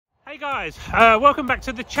Hey guys, welcome back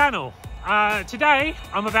to the channel. Today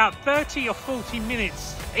I'm about 30 or 40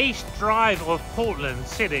 minutes east drive of Portland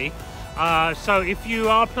City. So if you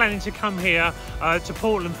are planning to come here to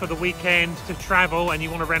Portland for the weekend to travel and you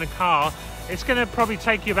want to rent a car, it's going to probably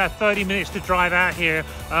take you about 30 minutes to drive out here.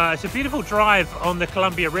 It's a beautiful drive on the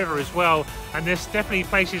Columbia River as well, and there's definitely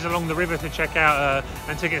places along the river to check out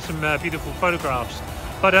and to get some beautiful photographs.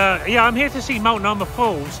 But yeah, I'm here to see Multnomah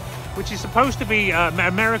Falls, which is supposed to be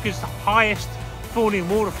America's highest falling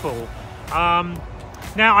waterfall.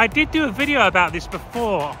 Now, I did do a video about this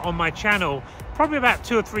before on my channel, probably about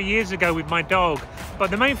 2 or 3 years ago with my dog, but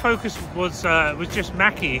the main focus was just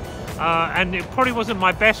Mackie, and it probably wasn't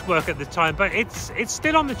my best work at the time, but it's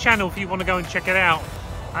still on the channel if you want to go and check it out.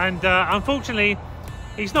 And unfortunately,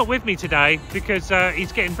 he's not with me today because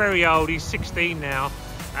he's getting very old. He's 16 now,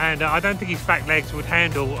 and I don't think his back legs would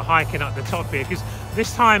handle hiking up the top here, because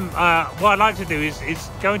this time what I'd like to do is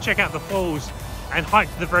go and check out the falls and hike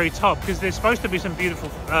to the very top, because there's supposed to be some beautiful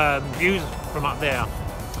views from up there.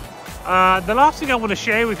 The last thing I want to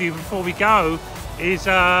share with you before we go is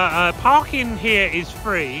parking here is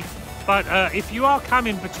free, but if you are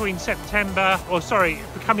coming between come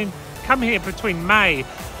here between May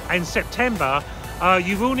and September,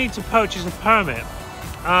 you will need to purchase a permit.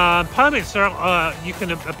 Permits are you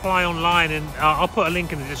can apply online, and I'll put a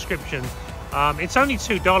link in the description. It's only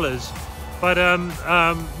 $2, but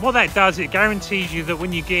what that does, it guarantees you that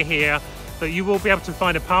when you get here that you will be able to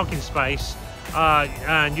find a parking space,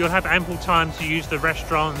 and you'll have ample time to use the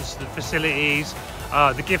restaurants, the facilities,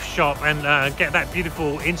 the gift shop, and get that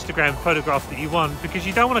beautiful Instagram photograph that you want, because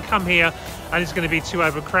you don't want to come here and it's going to be too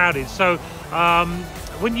overcrowded. So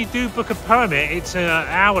when you do book a permit, it's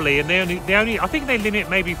hourly, and they only I think they limit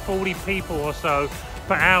maybe 40 people or so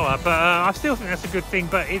per hour, but I still think that's a good thing.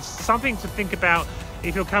 But it's something to think about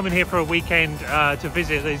if you're coming here for a weekend to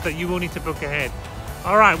visit, is that you will need to book ahead.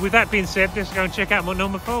 All right, with that being said, let's go and check out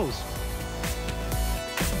Multnomah Falls.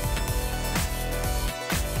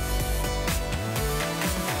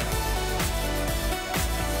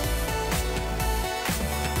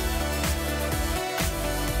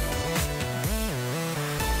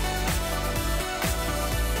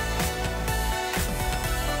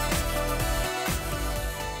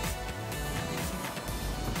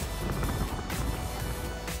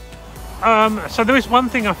 So there is one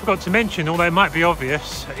thing I forgot to mention, although it might be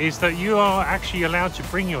obvious, is that you are actually allowed to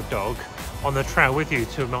bring your dog on the trail with you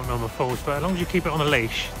to Multnomah Falls, but as long as you keep it on a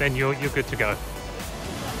leash, then you're good to go.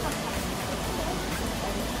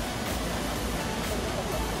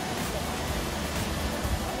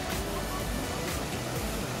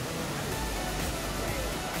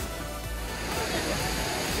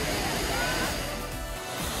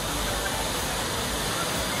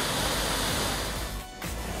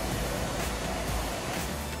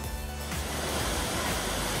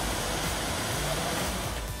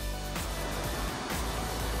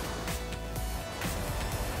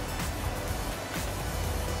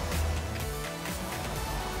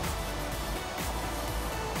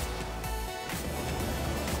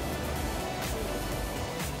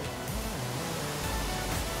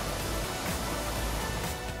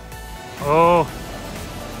 Oh,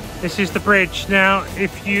 this is the bridge. Now,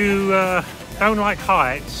 if you don't like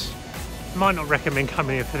heights, I might not recommend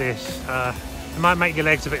coming here for this. It might make your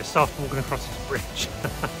legs a bit soft walking across this bridge.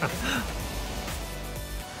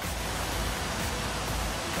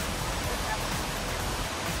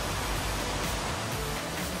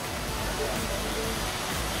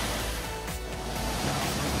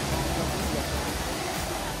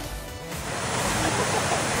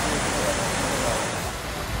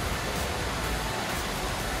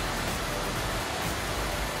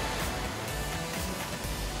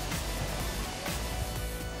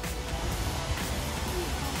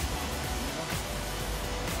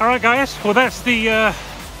 Alright guys, well that's the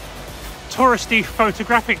touristy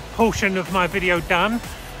photographic portion of my video done.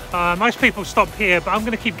 Most people stop here, but I'm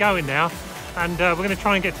going to keep going now, and we're going to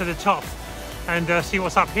try and get to the top and see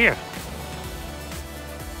what's up here.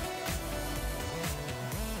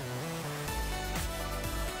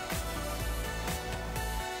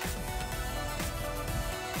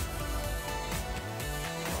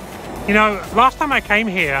 You know, last time I came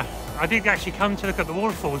here, I did actually come to look at the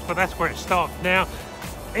waterfalls, but that's where it stopped. Now,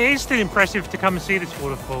 it is still impressive to come and see this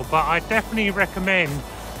waterfall, but I definitely recommend,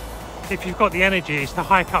 if you've got the energy, is to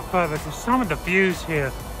hike up further, because some of the views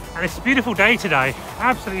here, and it's a beautiful day today,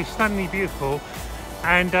 absolutely stunningly beautiful.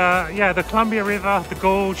 And yeah, the Columbia River, the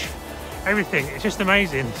Gorge, everything, it's just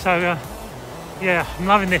amazing. So yeah, I'm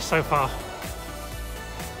loving this so far.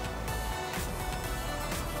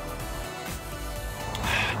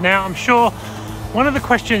 Now, I'm sure One of the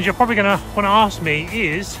questions you're probably going to want to ask me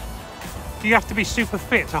is, do you have to be super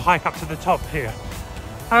fit to hike up to the top here?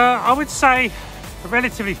 I would say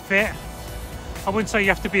relatively fit. I wouldn't say you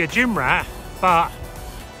have to be a gym rat, but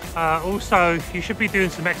also you should be doing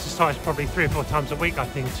some exercise probably 3 or 4 times a week, I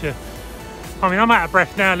think. I mean, I'm out of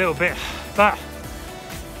breath now a little bit, but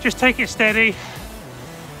just take it steady,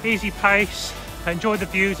 easy pace, enjoy the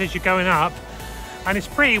views as you're going up, and it's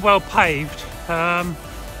pretty well paved.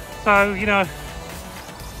 So, you know,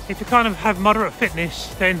 if you kind of have moderate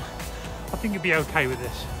fitness, then I think you'll be okay with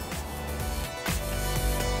this.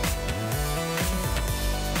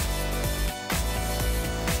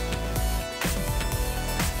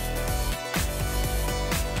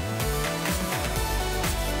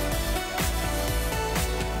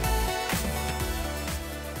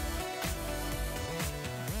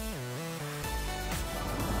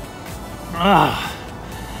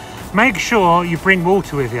 Make sure you bring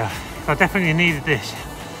water with you. I definitely needed this.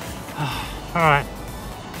 All right,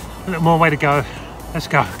 a little more way to go. Let's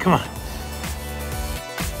go, come on.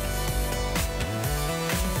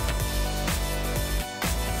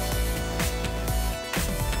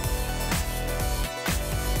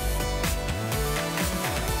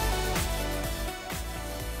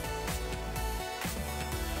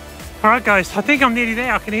 All right guys, I think I'm nearly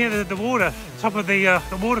there. I can hear the water, top of the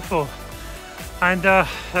waterfall. And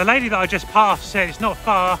the lady that I just passed said it's not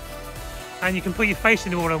far and you can put your face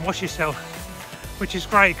in the water and wash yourself, which is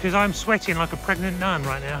great because I'm sweating like a pregnant nun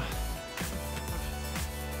right now.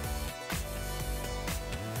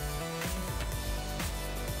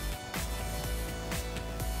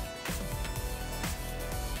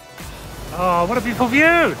 Oh, what a beautiful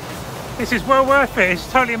view. This is well worth it.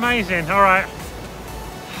 It's totally amazing. All right.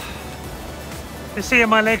 Let's see how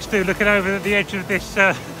my legs do looking over the edge of this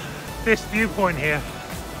this viewpoint here.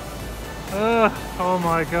 Oh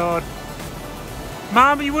my God.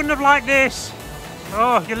 Mum, you wouldn't have liked this.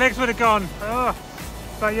 Oh, your legs would have gone. Oh,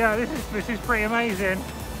 but yeah, this is pretty amazing.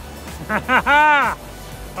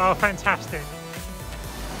 Oh, fantastic.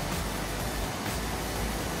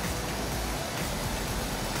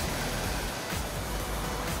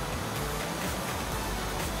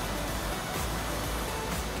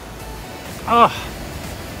 Oh,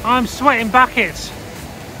 I'm sweating buckets.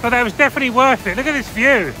 But that was definitely worth it. Look at this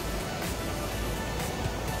view.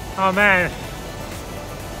 Oh man,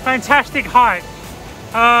 fantastic hike.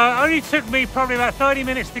 Only took me probably about 30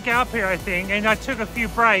 minutes to get up here, I think, and I took a few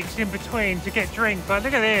breaks in between to get drink. But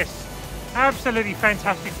look at this, absolutely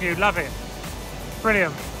fantastic view. Love it,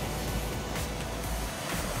 brilliant.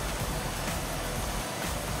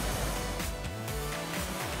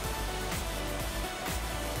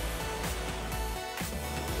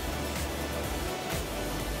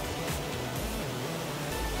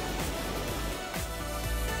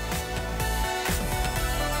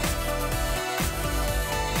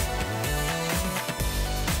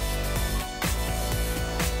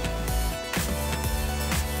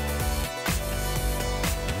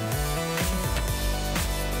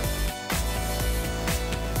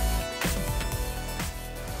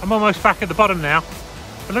 I'm almost back at the bottom now,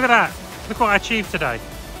 but look at that. Look what I achieved today.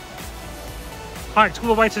 Hiked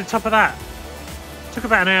all the way to the top of that. Took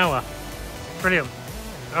about an hour. Brilliant.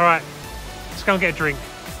 All right, let's go and get a drink.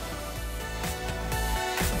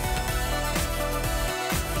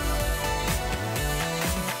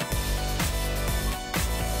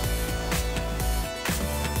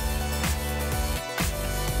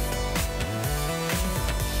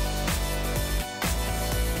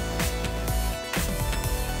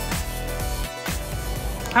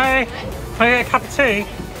 Hey, can I get a cup of tea?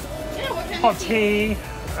 Yeah, what kind Hot of tea? tea,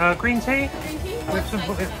 green tea? Green tea? With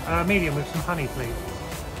some medium with some honey, please.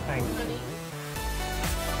 Thanks. Honey.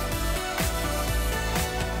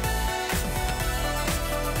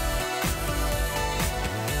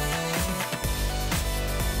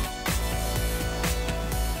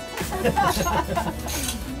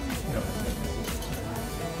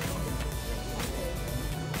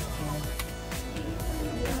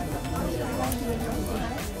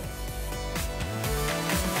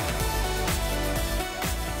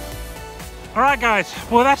 Alright guys,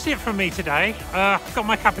 well that's it from me today. Got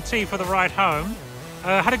my cup of tea for the ride home.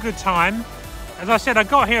 Had a good time. As I said, I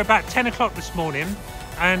got here about 10 o'clock this morning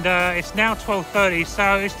and it's now 12:30,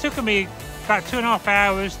 so it's taken me about 2.5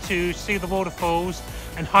 hours to see the waterfalls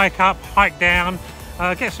and hike up, hike down,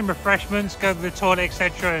 get some refreshments, go to the toilet,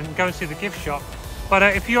 etc., and go and see the gift shop. But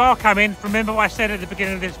if you are coming, remember what I said at the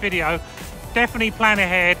beginning of this video, definitely plan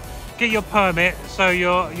ahead, get your permit so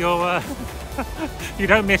you're you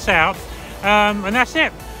don't miss out. And that's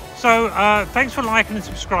it. So thanks for liking and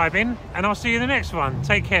subscribing, and I'll see you in the next one.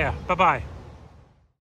 Take care. Bye bye.